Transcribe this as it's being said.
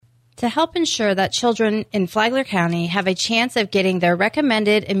To help ensure that children in Flagler County have a chance of getting their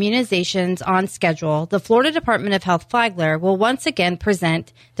recommended immunizations on schedule, the Florida Department of Health Flagler will once again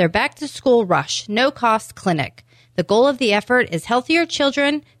present their Back to School Rush no-cost clinic. The goal of the effort is healthier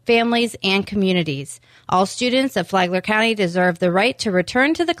children, families, and communities. All students of Flagler County deserve the right to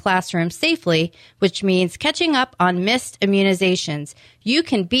return to the classroom safely, which means catching up on missed immunizations. You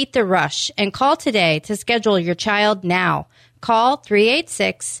can beat the rush and call today to schedule your child now. Call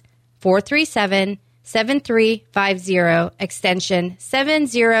 386-437-7350, extension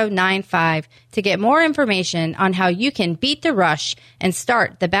 7095 to get more information on how you can beat the rush and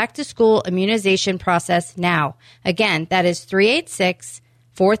start the back-to-school immunization process now. Again, that is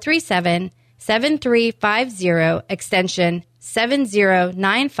 386-437-7350, extension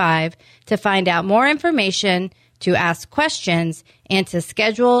 7095 to find out more information, to ask questions, and to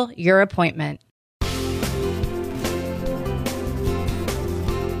schedule your appointment.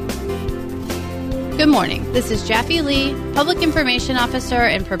 Good morning. This is Jaffe Lee, Public Information Officer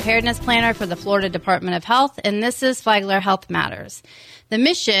and Preparedness Planner for the Florida Department of Health, and this is Flagler Health Matters. The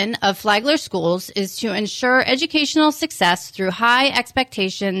mission of Flagler Schools is to ensure educational success through high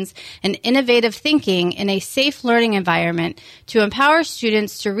expectations and innovative thinking in a safe learning environment to empower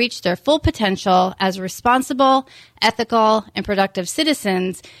students to reach their full potential as responsible, ethical, and productive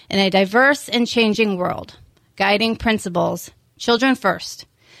citizens in a diverse and changing world. Guiding principles: children first.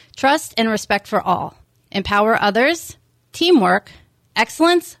 Trust and respect for all. Empower others. Teamwork.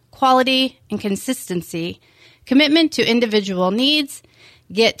 Excellence, quality, and consistency. Commitment to individual needs.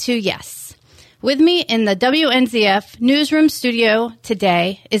 Get to yes. With me in the WNZF newsroom studio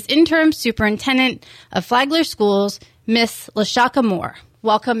today is Interim Superintendent of Flagler Schools, Miss LaShaka Moore.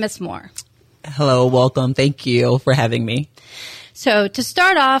 Welcome, Miss Moore. Hello, welcome. Thank you for having me. So to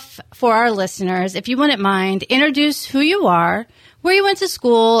start off for our listeners, if you wouldn't mind, introduce who you are, where you went to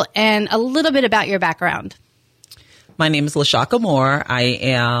school, and a little bit about your background. My name is LaShaka Moore. I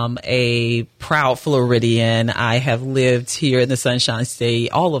am a proud Floridian. I have lived here in the Sunshine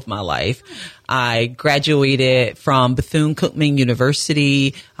State all of my life. I graduated from Bethune-Cookman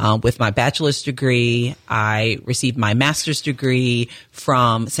University with my bachelor's degree. I received my master's degree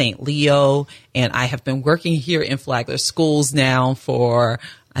from St. Leo, and I have been working here in Flagler Schools now for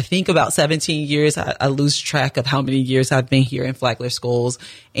I think about 17 years. I lose track of how many years I've been here in Flagler Schools.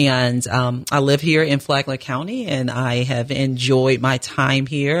 And I live here in Flagler County, and I have enjoyed my time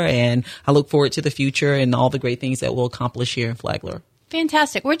here. And I look forward to the future and all the great things that we'll accomplish here in Flagler.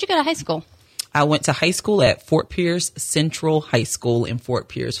 Fantastic. Where'd you go to high school? I went to high school at Fort Pierce Central High School in Fort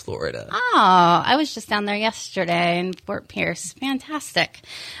Pierce, Florida. Oh, I was just down there yesterday in Fort Pierce. Fantastic.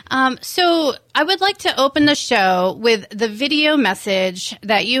 So I would like to open the show with the video message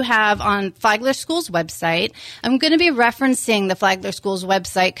that you have on Flagler Schools website. I'm going to be referencing the Flagler Schools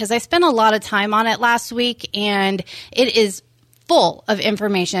website because I spent a lot of time on it last week, and it is full of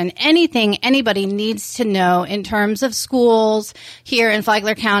information, anything anybody needs to know in terms of schools here in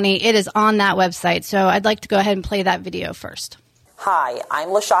Flagler County. It is on that website. So I'd like to go ahead and play that video first. Hi, I'm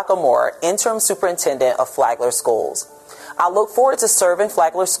LaShaka Moore, Interim Superintendent of Flagler Schools. I look forward to serving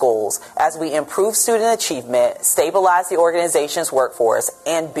Flagler Schools as we improve student achievement, stabilize the organization's workforce,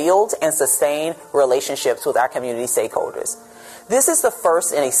 and build and sustain relationships with our community stakeholders. This is the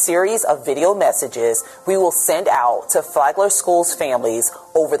first in a series of video messages we will send out to Flagler Schools families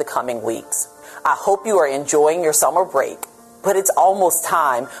over the coming weeks. I hope you are enjoying your summer break, but it's almost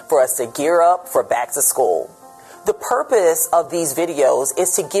time for us to gear up for back to school. The purpose of these videos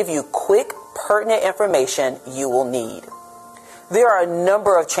is to give you quick, pertinent information you will need. There are a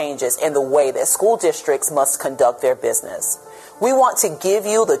number of changes in the way that school districts must conduct their business. We want to give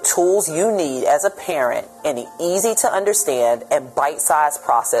you the tools you need as a parent in easy to understand and bite-sized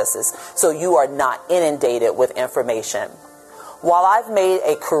processes so you are not inundated with information. While I've made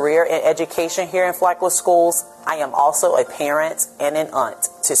a career in education here in Flagler Schools, I am also a parent and an aunt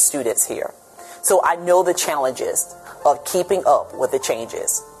to students here. So I know the challenges of keeping up with the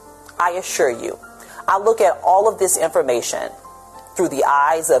changes. I assure you, I look at all of this information through the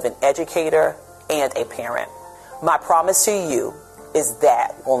eyes of an educator and a parent. My promise to you is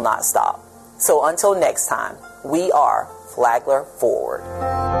that will not stop. So until next time, we are Flagler Forward.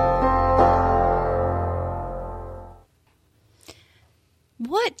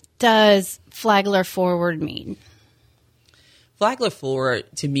 What does Flagler Forward mean? Flagler Forward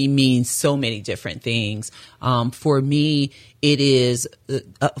to me means so many different things. For me, it is,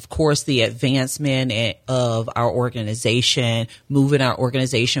 of course, the advancement of our organization, moving our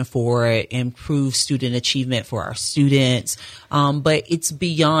organization forward, improve student achievement for our students. But it's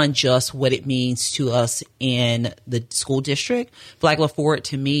beyond just what it means to us in the school district. Flagler Forward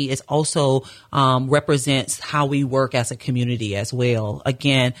to me is also represents how we work as a community as well.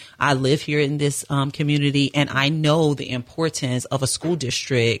 Again, I live here in this community, and I know the importance of a school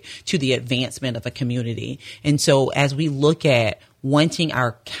district to the advancement of a community. And so as we look at wanting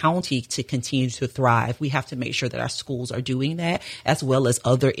our county to continue to thrive, we have to make sure that our schools are doing that, as well as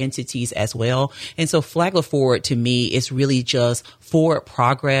other entities as well. And so Flagler Forward to me is really just forward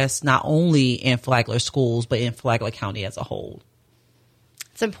progress, not only in Flagler schools, but in Flagler County as a whole.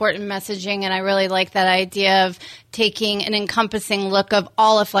 It's important messaging, and I really like that idea of taking an encompassing look of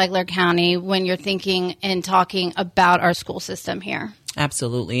all of Flagler County when you're thinking and talking about our school system here.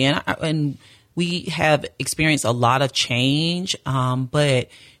 Absolutely. And we have experienced a lot of change, but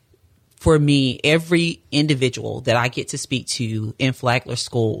for me, every individual that I get to speak to in Flagler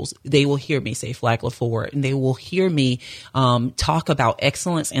schools, they will hear me say Flagler Forward, and they will hear me talk about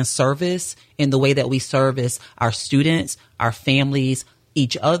excellence and service in the way that we service our students, our families,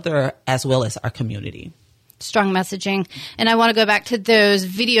 each other, as well as our community. Strong messaging. And I want to go back to those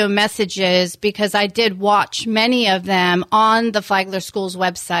video messages because I did watch many of them on the Flagler Schools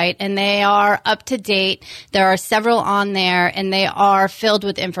website, and they are up to date. There are several on there, and they are filled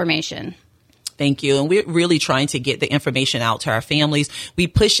with information. Thank you. And we're really trying to get the information out to our families. We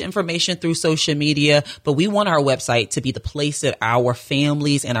push information through social media, but we want our website to be the place that our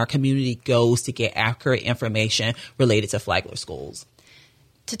families and our community goes to get accurate information related to Flagler schools.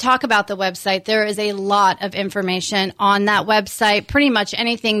 To talk about the website, there is a lot of information on that website. Pretty much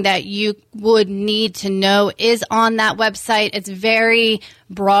anything that you would need to know is on that website. It's very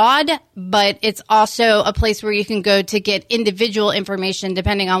broad, but it's also a place where you can go to get individual information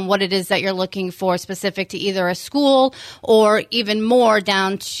depending on what it is that you're looking for, specific to either a school or even more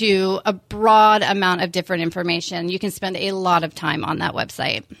down to a broad amount of different information. You can spend a lot of time on that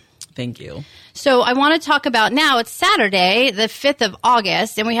website. Thank you. So I want to talk about now, it's Saturday, the 5th of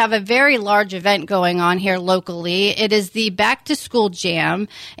August, and we have a very large event going on here locally. It is the Back to School Jam.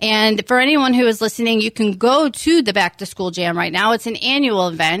 And for anyone who is listening, you can go to the Back to School Jam right now. It's an annual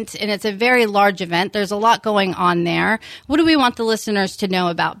event, and it's a very large event. There's a lot going on there. What do we want the listeners to know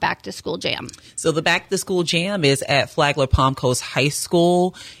about Back to School Jam? So the Back to School Jam is at Flagler Palm Coast High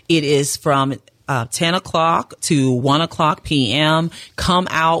School. It is from 10 o'clock to 1 o'clock p.m. Come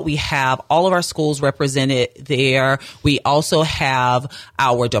out. We have all of our schools represented there. We also have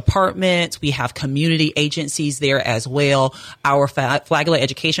our departments. We have community agencies there as well. Our Flagler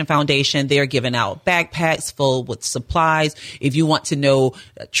Education Foundation, they're giving out backpacks full with supplies. If you want to know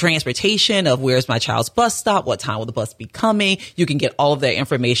transportation of where's my child's bus stop, what time will the bus be coming, you can get all of that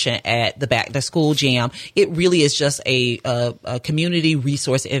information at the Back to School Jam. It really is just a community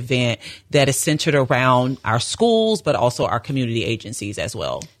resource event that is centered around our schools, but also our community agencies as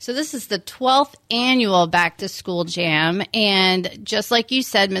well. So this is the 12th annual Back to School Jam. And just like you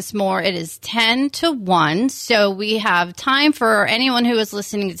said, Ms. Moore, it is 10 to 1. So we have time for anyone who is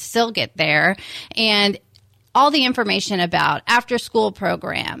listening to still get there. And all the information about after-school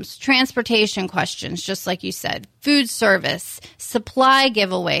programs, transportation questions, just like you said, food service, supply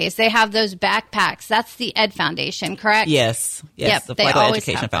giveaways. They have those backpacks. That's the Ed Foundation, correct? Yes. Yep, the Flagler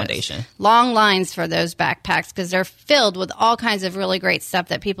Education Foundation. Long lines for those backpacks because they're filled with all kinds of really great stuff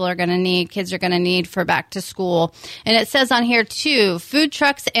that people are going to need, kids are going to need for back to school. And it says on here, too, food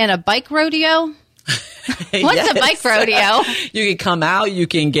trucks and a bike rodeo. What's a bike rodeo? You can come out. You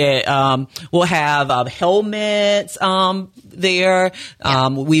can get, we'll have helmets there.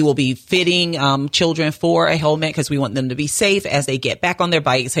 We will be fitting children for a helmet because we want them to be safe as they get back on their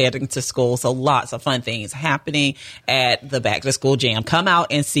bikes heading to school. So lots of fun things happening at the Back to School Jam. Come out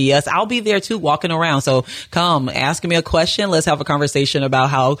and see us. I'll be there too, walking around. So come, ask me a question. Let's have a conversation about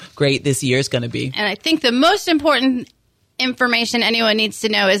how great this year is going to be. And I think the most important information anyone needs to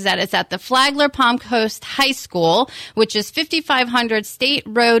know is that it's at the Flagler Palm Coast High School, which is 5500 State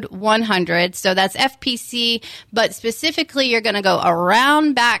Road 100. So that's FPC, but specifically you're going to go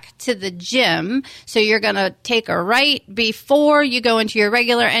around back to the gym. So you're going to take a right before you go into your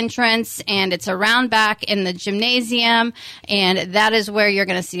regular entrance, and it's around back in the gymnasium. And that is where you're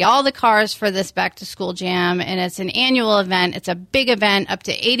going to see all the cars for this Back to School Jam. And it's an annual event. It's a big event, up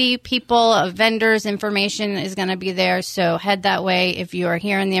to 80 people, vendors, information is going to be there. So head that way if you are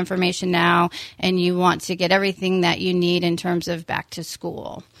hearing the information now and you want to get everything that you need in terms of back to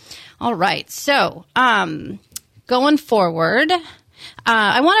school. All right. So, going going forward,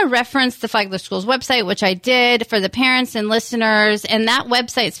 I want to reference the Flagler Schools website, which I did for the parents and listeners. And that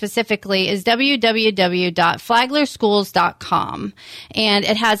website specifically is www.flaglerschools.com. And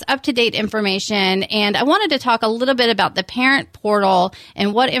it has up-to-date information. And I wanted to talk a little bit about the parent portal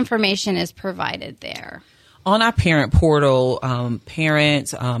and what information is provided there. On our parent portal,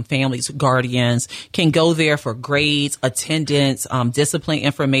 parents, families, guardians can go there for grades, attendance, discipline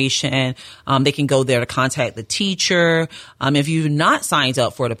information. They can go there to contact the teacher. If you've not signed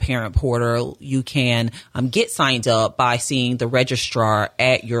up for the parent portal, you can get signed up by seeing the registrar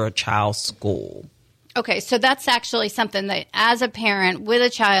at your child's school. Okay, so that's actually something that as a parent with a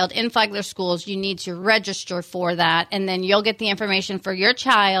child in Flagler Schools, you need to register for that, and then you'll get the information for your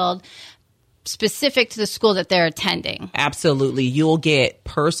child specific to the school that they're attending. Absolutely. You'll get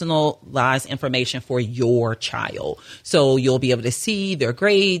personalized information for your child. So you'll be able to see their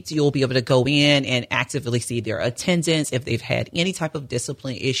grades. You'll be able to go in and actively see their attendance if they've had any type of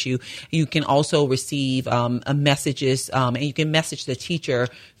discipline issue. You can also receive messages, and you can message the teacher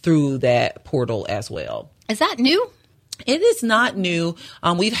through that portal as well. Is that new? It is not new.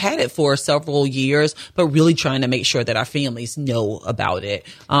 We've had it for several years, but really trying to make sure that our families know about it.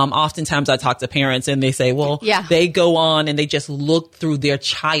 Oftentimes I talk to parents and they say, well, they go on and they just look through their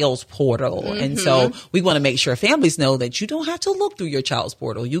child's portal. Mm-hmm. And so we want to make sure families know that you don't have to look through your child's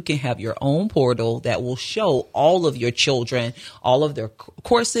portal. You can have your own portal that will show all of your children, all of their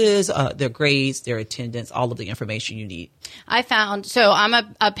courses, their grades, their attendance, all of the information you need. I found, so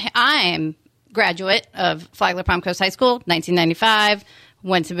I'm graduate of Flagler Palm Coast High School, 1995,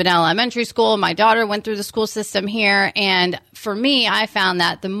 went to Bunnell Elementary School. My daughter went through the school system here. And for me, I found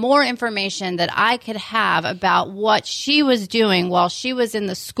that the more information that I could have about what she was doing while she was in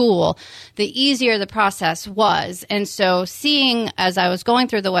the school, the easier the process was. And so seeing, as I was going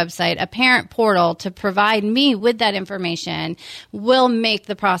through the website, a parent portal to provide me with that information will make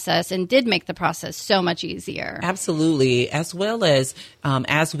the process, and did make the process, so much easier. Absolutely. As well as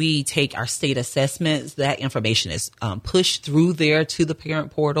we take our state assessments, that information is pushed through there to the parent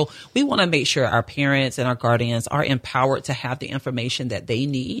portal. We want to make sure our parents and our guardians are empowered to have the information that they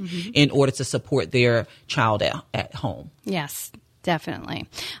need in order to support their child at home. Yes, definitely.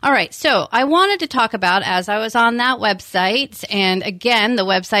 All right. So I wanted to talk about, as I was on that website, and again, the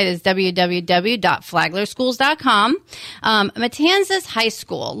website is www.flaglerschools.com. Matanzas High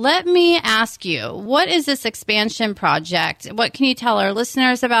School. Let me ask you, what is this expansion project? What can you tell our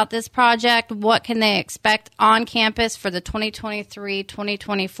listeners about this project? What can they expect on campus for the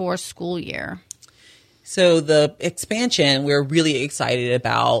 2023-2024 school year? So the expansion, we're really excited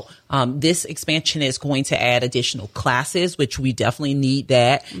about. This expansion is going to add additional classes, which we definitely need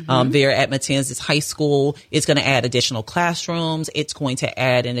that. There at Matanzas High School, it's going to add additional classrooms. It's going to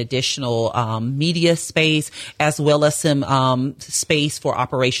add an additional media space, as well as some space for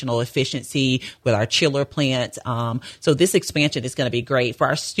operational efficiency with our chiller plant. So this expansion is going to be great for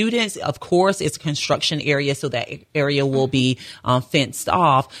our students. Of course, it's a construction area, so that area will be fenced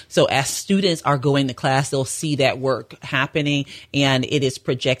off. So as students are going to class, they'll see that work happening, and it is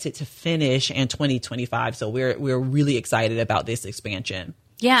projected to finish in 2025. So we're really excited about this expansion.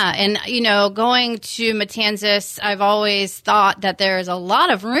 Yeah. And, going to Matanzas, I've always thought that there's a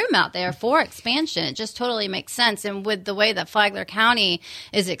lot of room out there for expansion. It just totally makes sense. And with the way that Flagler County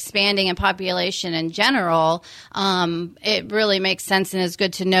is expanding in population in general, it really makes sense, and it's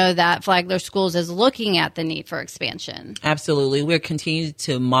good to know that Flagler Schools is looking at the need for expansion. Absolutely. We're continuing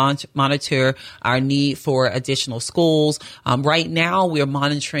to monitor our need for additional schools. Right now, we're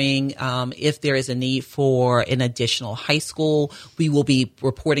monitoring if there is a need for an additional high school. We will be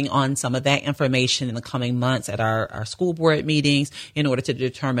reporting on some of that information in the coming months at our school board meetings in order to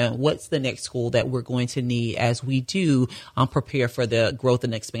determine what's the next school that we're going to need as we do prepare for the growth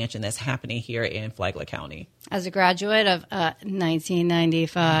and expansion that's happening here in Flagler County. As a graduate of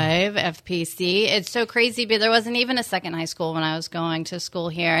 1995 FPC, it's so crazy, but there wasn't even a second high school when I was going to school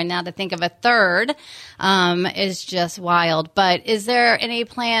here. And now to think of a third is just wild. But is there any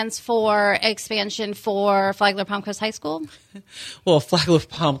plans for expansion for Flagler Palm Coast High School? Well, Flagler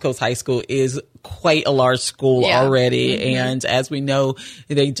Palm Coast High School is quite a large school already. And as we know,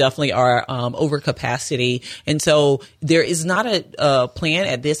 they definitely are over capacity. And so there is not a plan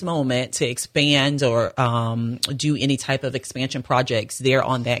at this moment to expand or do any type of expansion projects there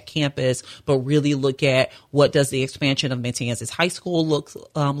on that campus, but really look at what does the expansion of Matanzas High School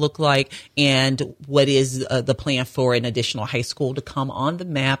look like, and what is the plan for an additional high school to come on the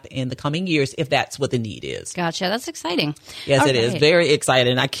map in the coming years, if that's what the need is. Gotcha. That's exciting. Yes, it is very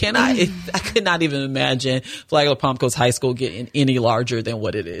exciting. I could not even imagine Flagler Palmcoast High School getting any larger than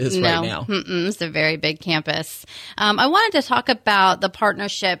what it is right now. It's a very big campus. I wanted to talk about the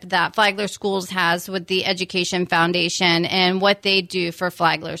partnership that Flagler Schools has with the Education Foundation and what they do for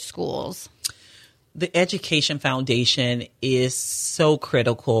Flagler schools. The Education Foundation is so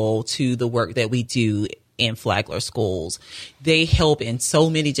critical to the work that we do in Flagler schools. They help in so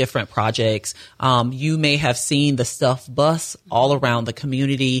many different projects. You may have seen the stuffed bus all around the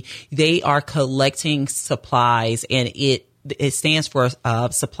community. They are collecting supplies, and it stands for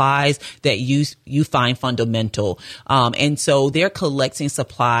supplies that you find fundamental. And so they're collecting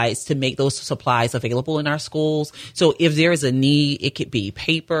supplies to make those supplies available in our schools. So if there is a need, it could be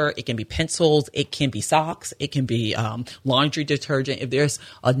paper, it can be pencils, it can be socks, it can be laundry detergent. If there's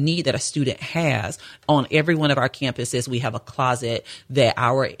a need that a student has, on every one of our campuses, we have a closet that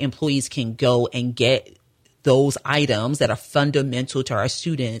our employees can go and get those items that are fundamental to our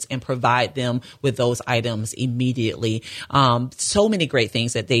students and provide them with those items immediately. So many great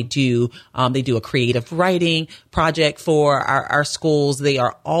things that they do. They do a creative writing project for our schools. They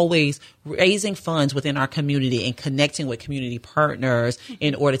are always raising funds within our community and connecting with community partners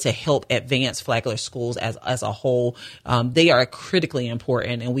in order to help advance Flagler schools as a whole. They are critically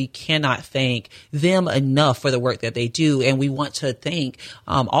important, and we cannot thank them enough for the work that they do. And we want to thank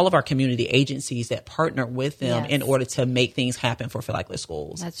all of our community agencies that partner with them in order to make things happen for Flagler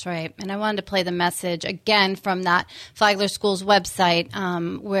schools. That's right. And I wanted to play the message again from that Flagler Schools website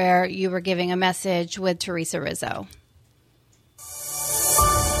where you were giving a message with Teresa Rizzo.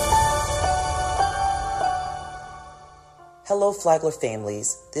 Hello, Flagler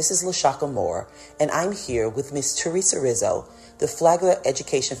families. This is LaShaka Moore, and I'm here with Miss Teresa Rizzo, the Flagler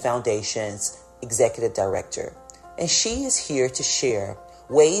Education Foundation's Executive Director. And she is here to share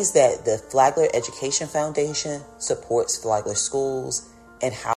ways that the Flagler Education Foundation supports Flagler schools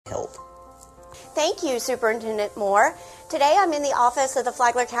and how to help. Thank you, Superintendent Moore. Today I'm in the office of the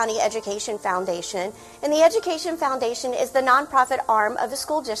Flagler County Education Foundation, and the Education Foundation is the nonprofit arm of the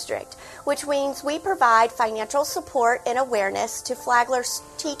school district, which means we provide financial support and awareness to Flagler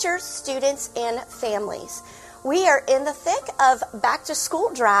teachers, students, and families. We are in the thick of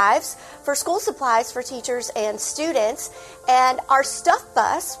back-to-school drives for school supplies for teachers and students, and our stuff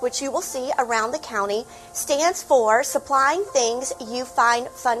bus, which you will see around the county, stands for Supplying Things You Find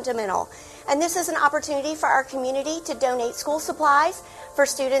Fundamental. And this is an opportunity for our community to donate school supplies for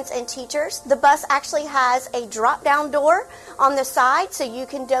students and teachers. The bus actually has a drop-down door on the side, so you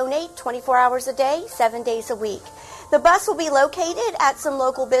can donate 24 hours a day, 7 days a week. The bus will be located at some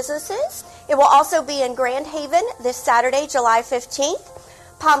local businesses. It will also be in Grand Haven this Saturday, July 15th.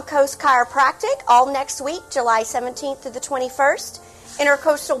 Palm Coast Chiropractic all next week, July 17th through the 21st.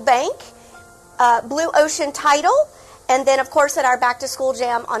 Intercoastal Bank, Blue Ocean Title, and then, of course, at our back-to-school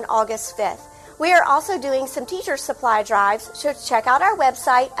jam on August 5th. We are also doing some teacher supply drives, so check out our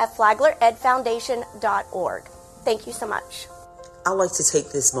website at flagleredfoundation.org. Thank you so much. I'd like to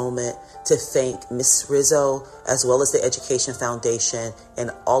take this moment to thank Ms. Rizzo, as well as the Education Foundation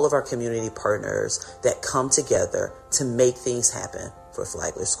and all of our community partners that come together to make things happen for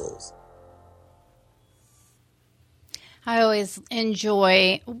Flagler schools. I always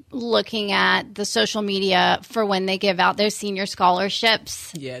enjoy looking at the social media for when they give out their senior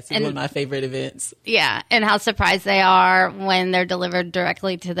scholarships. Yes, it's one of my favorite events. Yeah, and how surprised they are when they're delivered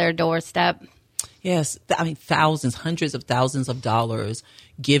directly to their doorstep. Yes, I mean, thousands, hundreds of thousands of dollars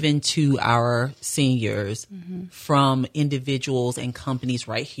given to our seniors from individuals and companies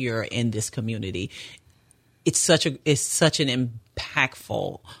right here in this community. It's such an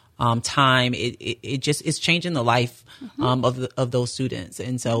impactful time. It's changing the life of those students.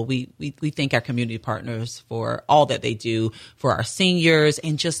 And so we thank our community partners for all that they do for our seniors,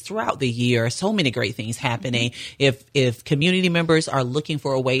 and just throughout the year, so many great things happening. If community members are looking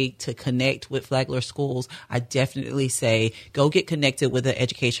for a way to connect with Flagler schools, I definitely say go get connected with the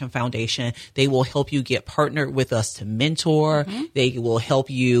Education Foundation. They will help you get partnered with us to mentor. They will help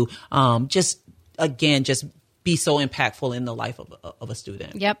you just be so impactful in the life of a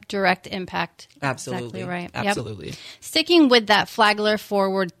student. Yep, direct impact. Absolutely. Exactly right. Absolutely. Yep. Sticking with that Flagler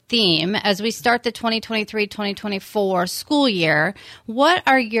Forward theme, as we start the 2023-2024 school year, what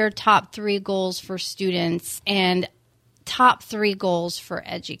are your top 3 goals for students and top 3 goals for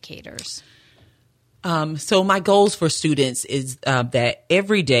educators? So my goals for students is that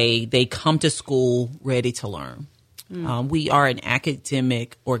every day they come to school ready to learn. We are an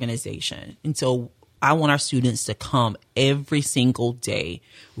academic organization. And so I want our students to come every single day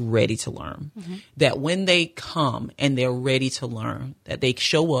ready to learn. That when they come and they're ready to learn, that they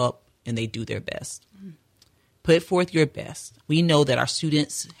show up and they do their best. Put forth your best. We know that our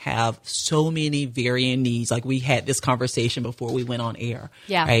students have so many varying needs. Like we had this conversation before we went on air,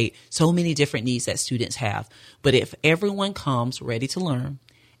 right? So many different needs that students have. But if everyone comes ready to learn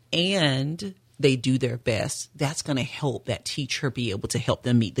and they do their best, that's going to help that teacher be able to help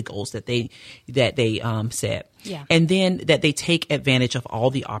them meet the goals that they set. Yeah. And then that they take advantage of all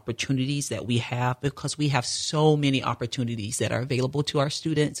the opportunities that we have, because we have so many opportunities that are available to our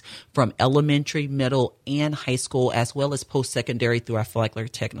students from elementary, middle, and high school, as well as post-secondary through our Flagler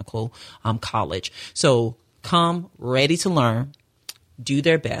Technical College. So come ready to learn, do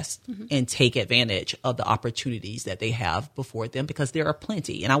their best, and take advantage of the opportunities that they have before them, because there are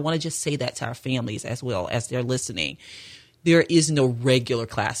plenty. And I want to just say that to our families as well as they're listening. There is no regular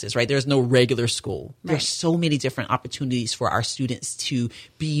classes, right? There's no regular school. Right. There's so many different opportunities for our students to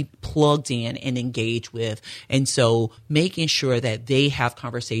be plugged in and engage with. And so making sure that they have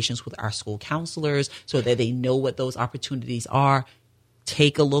conversations with our school counselors so that they know what those opportunities are.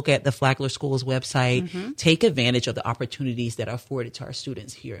 Take a look at the Flagler Schools website. Take advantage of the opportunities that are afforded to our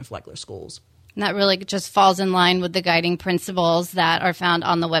students here in Flagler Schools. And that really just falls in line with the guiding principles that are found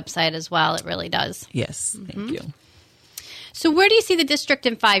on the website as well. It really does. Yes. Thank you. So where do you see the district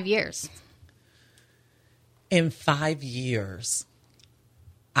in 5 years? In 5 years,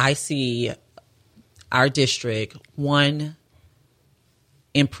 I see our district, one,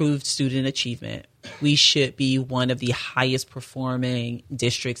 improved student achievement. We should be one of the highest performing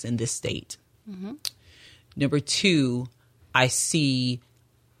districts in this state. Number two, I see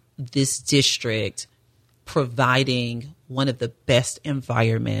this district providing one of the best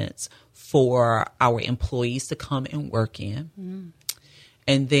environments for our employees to come and work in.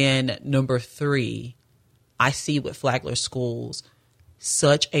 And then number three, I see with Flagler Schools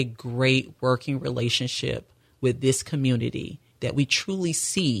such a great working relationship with this community that we truly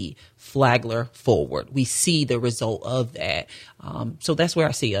see Flagler forward. We see the result of that. So that's where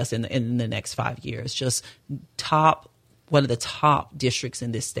I see us in the next 5 years, just one of the top districts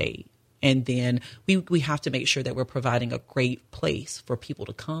in this state. And then we have to make sure that we're providing a great place for people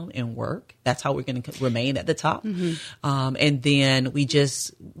to come and work. That's how we're going to remain at the top. And then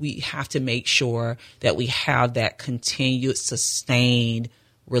we have to make sure that we have that continued, sustained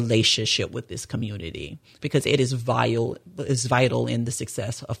relationship with this community, because it is vital in the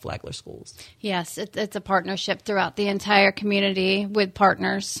success of Flagler Schools. Yes, it's a partnership throughout the entire community with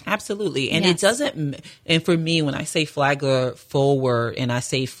partners. Absolutely. And it doesn't, and for me, when I say Flagler Forward and I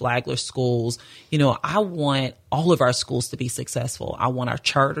say Flagler Schools, I want all of our schools to be successful. I want our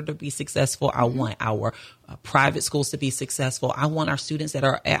charter to be successful. I want our private schools to be successful. I want our students that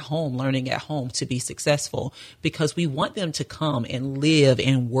are at home, learning at home, to be successful, because we want them to come and live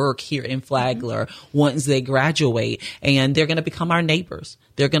and work here in Flagler once they graduate, and they're going to become our neighbors.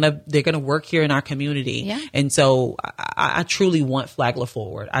 They're going to work here in our community. Yeah. And so I truly want Flagler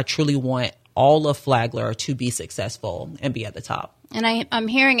forward. I truly want all of Flagler to be successful and be at the top. And I'm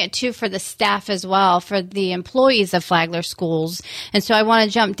hearing it, too, for the staff as well, for the employees of Flagler Schools. And so I want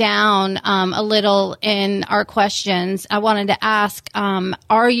to jump down a little in our questions. I wanted to ask,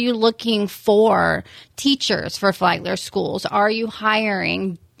 are you looking for teachers for Flagler Schools? Are you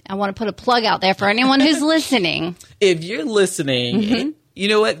hiring? I want to put a plug out there for anyone who's listening. If you're listening, you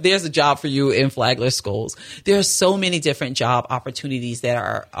know what? There's a job for you in Flagler Schools. There are so many different job opportunities that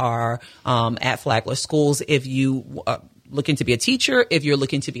are at Flagler Schools. If you looking to be a teacher, if you're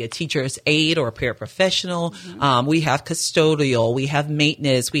looking to be a teacher's aide or a paraprofessional, we have custodial, we have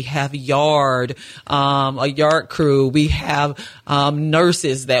maintenance, we have a yard crew, we have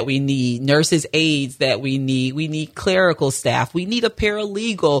nurses that we need, nurses aides that we need clerical staff, we need a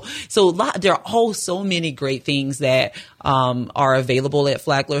paralegal. So there are all so many great things that are available at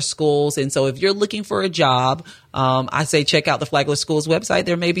Flagler Schools. And so if you're looking for a job, I say check out the Flagler Schools website.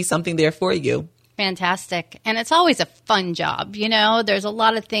 There may be something there for you. Fantastic. And it's always a fun job. There's a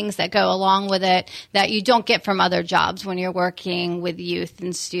lot of things that go along with it that you don't get from other jobs when you're working with youth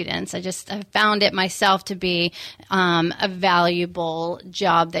and students. I found it myself to be a valuable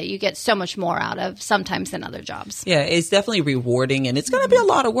job that you get so much more out of sometimes than other jobs. Yeah, it's definitely rewarding, and it's going to be a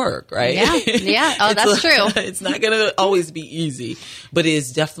lot of work, right? Yeah. Oh, that's true. It's not going to always be easy, but it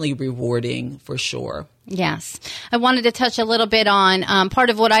is definitely rewarding for sure. Yes. I wanted to touch a little bit on part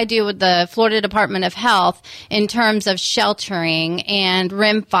of what I do with the Florida Department of Health in terms of sheltering and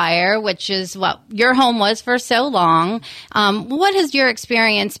rimfire, which is what your home was for so long. What has your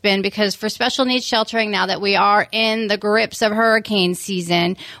experience been? Because for special needs sheltering, now that we are in the grips of hurricane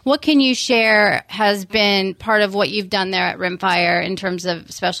season, what can you share has been part of what you've done there at rimfire in terms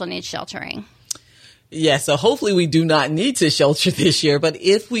of special needs sheltering? Yeah, so hopefully we do not need to shelter this year, but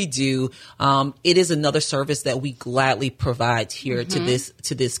if we do, it is another service that we gladly provide here to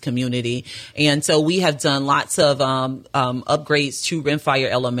this community. And so we have done lots of upgrades to Rimfire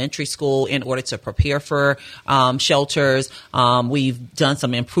Elementary School in order to prepare for shelters. We've done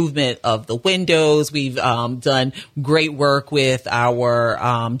some improvement of the windows. We've done great work with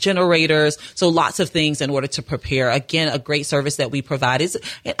our generators. So lots of things in order to prepare. Again, a great service that we provide is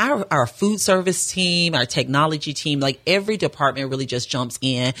our food service team, our technology team, like every department really just jumps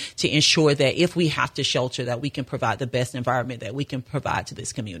in to ensure that if we have to shelter, that we can provide the best environment that we can provide to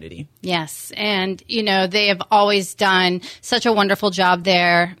this community. Yes. And, they have always done such a wonderful job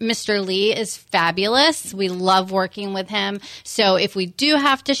there. Mr. Lee is fabulous. We love working with him. So if we do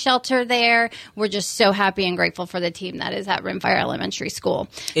have to shelter there, we're just so happy and grateful for the team that is at Rimfire Elementary School.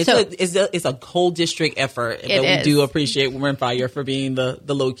 It's a whole district effort. We do appreciate Rimfire for being the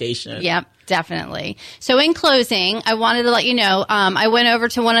location. Yep. Definitely. So in closing, I wanted to let you know, I went over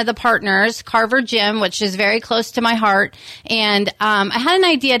to one of the partners, Carver Gym, which is very close to my heart. And I had an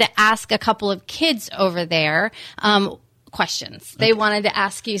idea to ask a couple of kids over there questions. They wanted to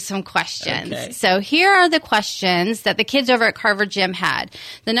ask you some questions. Okay. So here are the questions that the kids over at Carver Gym had.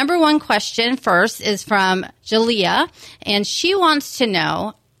 The number one question first is from Jalea, and she wants to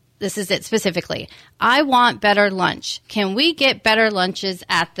know, this is it specifically, I want better lunch. Can we get better lunches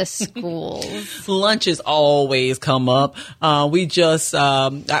at the schools? Lunches always come up. We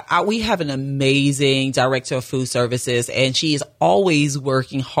have an amazing director of food services, and she is always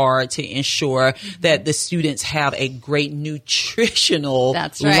working hard to ensure that the students have a great nutritional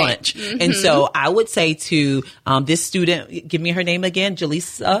lunch. Mm-hmm. And so I would say to this student, give me her name again,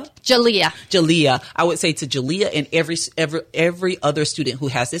 Jalea. I would say to Jalea and every other student who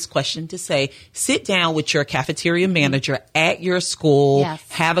has this question to say, sit down with your cafeteria manager at your school,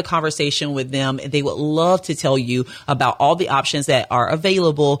 have a conversation with them, and they would love to tell you about all the options that are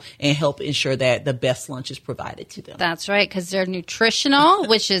available and help ensure that the best lunch is provided to them. That's right, because they're nutritional,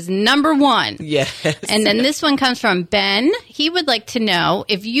 which is number one. Yes. And then this one comes from Ben. He would like to know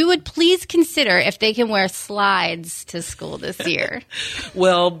if you would please consider if they can wear slides to school this year.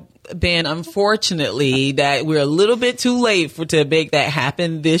 Well, Ben, unfortunately, that we're a little bit too late to make that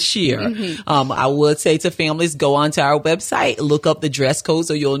happen this year. Mm-hmm. I would say to families, go onto our website, look up the dress code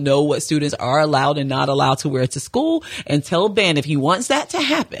so you'll know what students are allowed and not allowed to wear to school, and tell Ben if he wants that to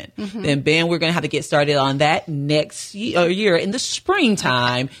happen, then Ben, we're going to have to get started on that next year in the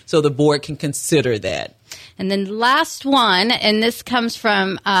springtime so the board can consider that. And then last one, and this comes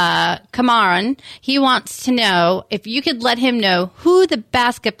from Kamaran. He wants to know if you could let him know who the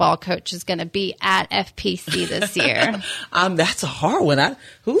basketball coach is going to be at FPC this year. That's a hard one.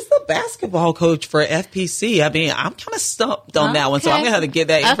 Who's the basketball coach for FPC? I mean, I'm kind of stumped on that one, so I'm going to have to get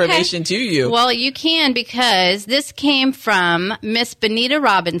that information to you. Well, you can, because this came from Miss Benita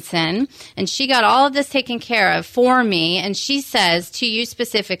Robinson, and she got all of this taken care of for me, and she says to you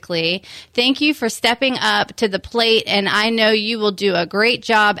specifically, thank you for stepping up to the plate, and I know you will do a great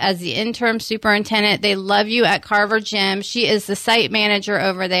job as the interim superintendent. They love you at Carver Gym. She is the site manager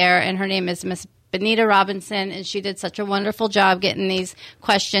over there, and her name is Miss Benita Robinson, and she did such a wonderful job getting these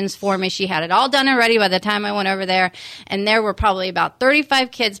questions for me. She had it all done and ready by the time I went over there, and there were probably about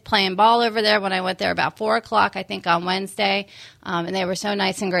 35 kids playing ball over there when I went there about 4 o'clock, I think, on Wednesday. And they were so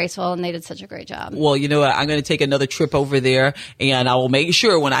nice and graceful, and they did such a great job. Well, you know what? I'm going to take another trip over there, and I will make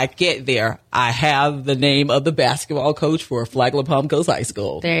sure when I get there, I have the name of the basketball coach for Flagler Palm Coast High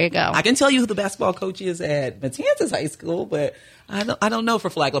School. There you go. I can tell you who the basketball coach is at Matanzas High School, but I don't know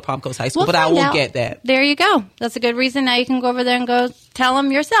for Flagler Palm Coast High School, but I will get that. There you go. That's a good reason. Now you can go over there and go tell them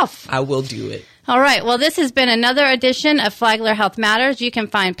yourself. I will do it. All right. Well, this has been another edition of Flagler Health Matters. You can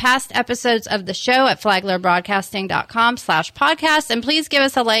find past episodes of the show at flaglerbroadcasting.com/podcast. And please give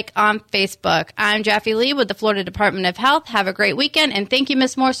us a like on Facebook. I'm Jaffe Lee with the Florida Department of Health. Have a great weekend. And thank you,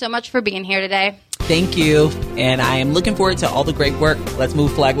 Ms. Moore, so much for being here today. Thank you. And I am looking forward to all the great work. Let's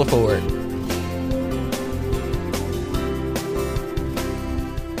move Flagler forward.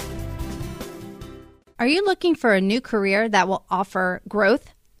 Are you looking for a new career that will offer growth,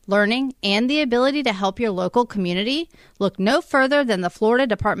 learning, and the ability to help your local community? Look no further than the Florida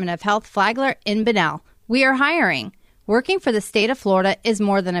Department of Health Flagler in Bunnell. We are hiring. Working for the state of Florida is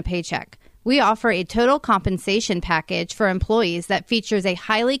more than a paycheck. We offer a total compensation package for employees that features a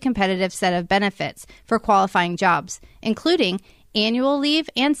highly competitive set of benefits for qualifying jobs, including annual leave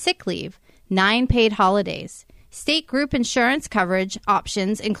and sick leave, 9 paid holidays, state group insurance coverage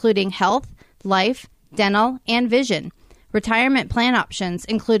options including health, life, dental, and vision, retirement plan options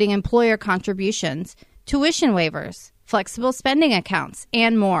including employer contributions, tuition waivers, flexible spending accounts,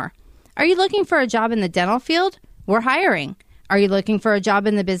 and more. Are you looking for a job in the dental field? We're hiring. Are you looking for a job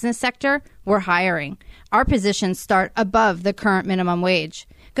in the business sector? We're hiring. Our positions start above the current minimum wage.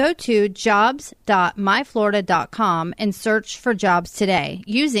 Go to jobs.myflorida.com and search for jobs today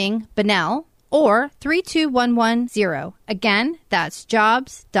using Bunnell or 32110. Again, that's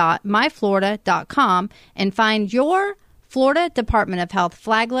jobs.myflorida.com and find your Florida Department of Health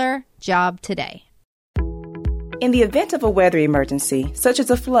Flagler job today. In the event of a weather emergency, such as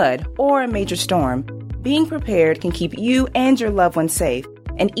a flood or a major storm, being prepared can keep you and your loved ones safe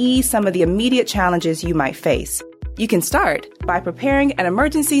and ease some of the immediate challenges you might face. You can start by preparing an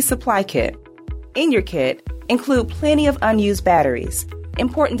emergency supply kit. In your kit, include plenty of unused batteries,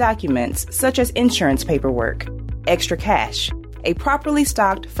 important documents such as insurance paperwork, extra cash, a properly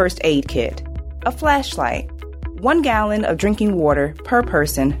stocked first aid kit, a flashlight, 1 gallon of drinking water per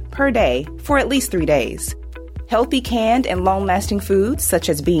person per day for at least 3 days, healthy canned and long-lasting foods such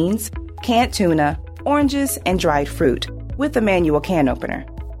as beans, canned tuna, oranges, and dried fruit with a manual can opener,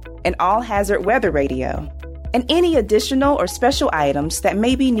 an all-hazard weather radio, and any additional or special items that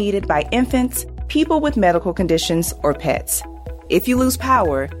may be needed by infants, people with medical conditions, or pets. If you lose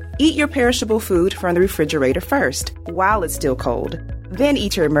power, eat your perishable food from the refrigerator first while it's still cold. Then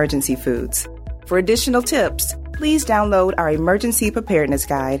eat your emergency foods. For additional tips, please download our emergency preparedness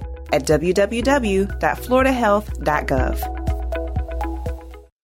guide at www.floridahealth.gov.